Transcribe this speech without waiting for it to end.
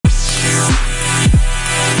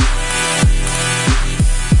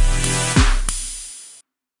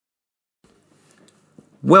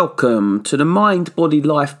Welcome to the Mind, Body,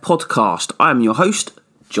 Life podcast. I am your host,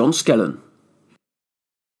 John Skellen.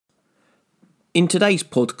 In today's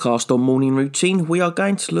podcast on morning routine, we are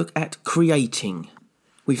going to look at creating.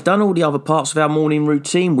 We've done all the other parts of our morning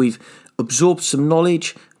routine. We've absorbed some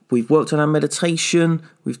knowledge. We've worked on our meditation.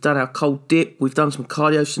 We've done our cold dip. We've done some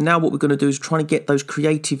cardio. So now what we're going to do is try to get those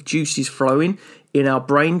creative juices flowing in our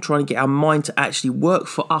brain, trying to get our mind to actually work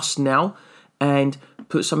for us now and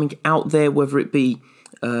put something out there, whether it be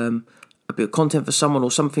a bit of content for someone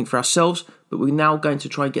or something for ourselves, but we're now going to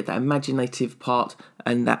try and get that imaginative part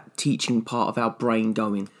and that teaching part of our brain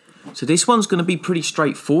going. So this one's going to be pretty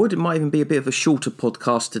straightforward. It might even be a bit of a shorter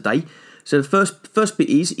podcast today. So the first bit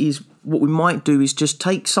is what we might do is just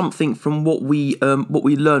take something from what we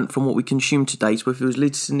learned from what we consumed today. So if it was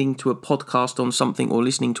listening to a podcast on something or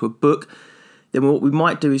listening to a book, then what we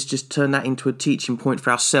might do is just turn that into a teaching point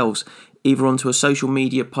for ourselves, either onto a social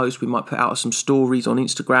media post. We might put out some stories on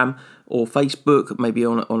Instagram or Facebook, maybe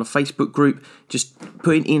on a Facebook group, just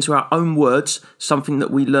putting into our own words something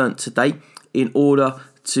that we learnt today in order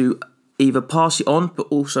to either pass it on, but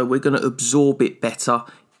also we're going to absorb it better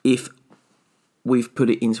if we've put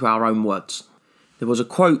it into our own words. There was a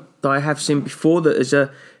quote that I have seen before that is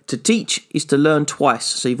to teach is to learn twice.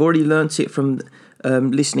 So you've already learnt it from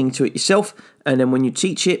listening to it yourself, and then when you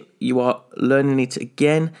teach it, you are learning it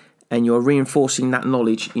again and you're reinforcing that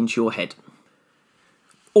knowledge into your head.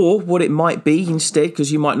 Or what it might be instead,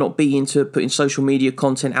 because you might not be into putting social media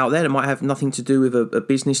content out there, it might have nothing to do with a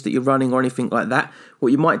business that you're running or anything like that.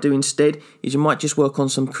 What you might do instead is you might just work on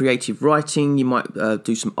some creative writing, you might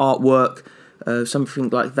do some artwork, something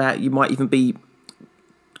like that. You might even be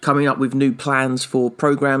coming up with new plans for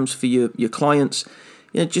programs for your clients.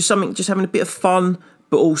 You know, just having a bit of fun,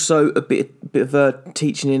 but also a bit of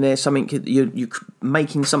teaching in there. Something you're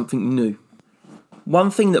making something new.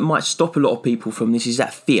 One thing that might stop a lot of people from this is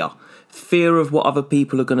that fear of what other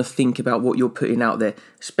people are going to think about what you're putting out there,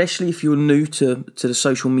 especially if you're new to the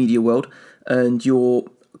social media world and you're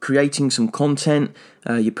creating some content,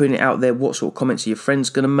 you're putting it out there. What sort of comments are your friends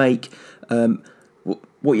going to make?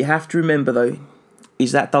 What you have to remember though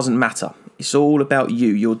is that doesn't matter. It's all about you.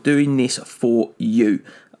 You're doing this for you,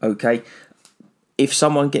 okay? If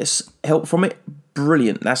someone gets help from it,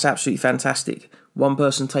 brilliant. That's absolutely fantastic. One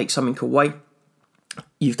person takes something away,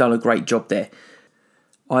 you've done a great job there.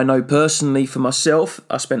 I know personally for myself,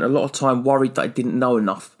 I spent a lot of time worried that I didn't know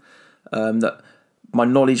enough, that my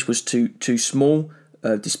knowledge was too small,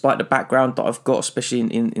 despite the background that I've got, especially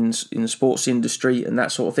in the sports industry and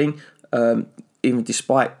that sort of thing. Even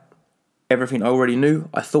despite everything I already knew,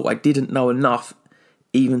 I thought I didn't know enough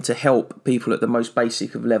even to help people at the most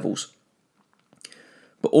basic of levels.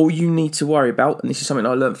 But all you need to worry about, and this is something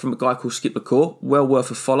I learned from a guy called Skip LaCour, well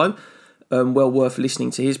worth a follow, well worth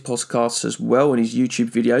listening to his podcasts as well and his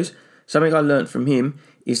YouTube videos. Something I learned from him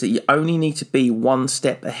is that you only need to be one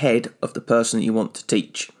step ahead of the person that you want to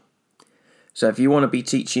teach. So if you want to be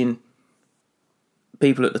teaching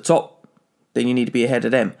people at the top, then you need to be ahead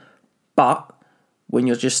of them. But when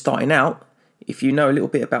you're just starting out, if you know a little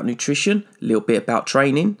bit about nutrition, a little bit about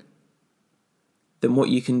training, then what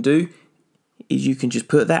you can do is you can just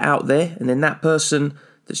put that out there, and then that person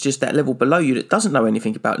that's just that level below you that doesn't know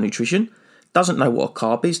anything about nutrition, doesn't know what a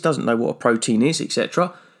carb is, doesn't know what a protein is,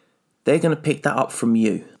 etc., they're going to pick that up from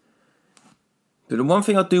you. But the one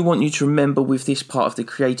thing I do want you to remember with this part of the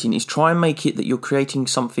creating is try and make it that you're creating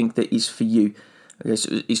something that is for you. Okay,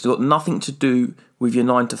 so it's got nothing to do with your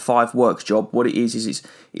 9-to-5 work job. What it is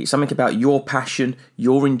it's something about your passion,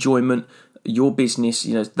 your enjoyment, your business,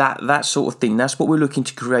 you know, that sort of thing. That's what we're looking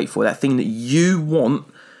to create for, that thing that you want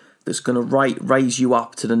that's going to raise you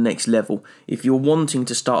up to the next level. If you're wanting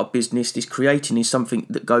to start a business, this creating is something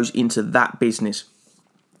that goes into that business.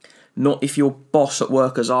 Not if your boss at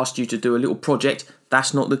work has asked you to do a little project.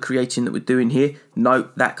 That's not the creating that we're doing here. No,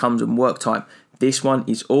 that comes in work time. This one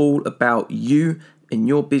is all about you and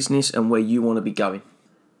your business and where you want to be going.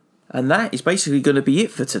 And that is basically going to be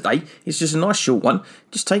it for today. It's just a nice short one.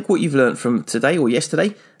 Just take what you've learned from today or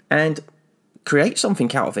yesterday and create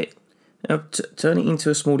something out of it. You know, turn it into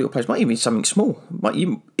a small little post. It might even be something small.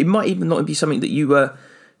 It might even not be something that you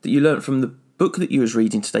learned from the book that you was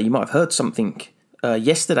reading today. You might have heard something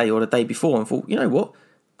yesterday or the day before and thought, you know what,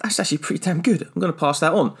 that's actually pretty damn good. I'm going to pass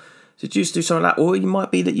that on. So just do something like that. Or it might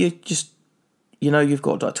be that you just, you've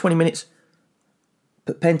got like 20 minutes,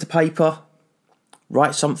 put pen to paper,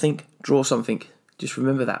 write something, draw something. Just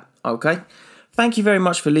remember that, okay? Thank you very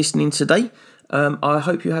much for listening today. I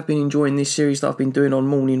hope you have been enjoying this series that I've been doing on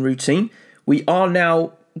morning routine. We are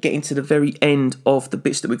now getting to the very end of the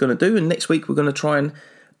bits that we're going to do, and next week we're going to try and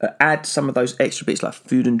add some of those extra bits like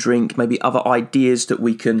food and drink, maybe other ideas that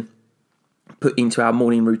we can put into our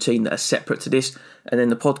morning routine that are separate to this. And then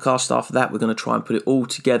the podcast after that, we're going to try and put it all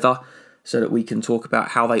together so that we can talk about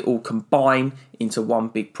how they all combine into one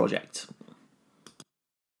big project.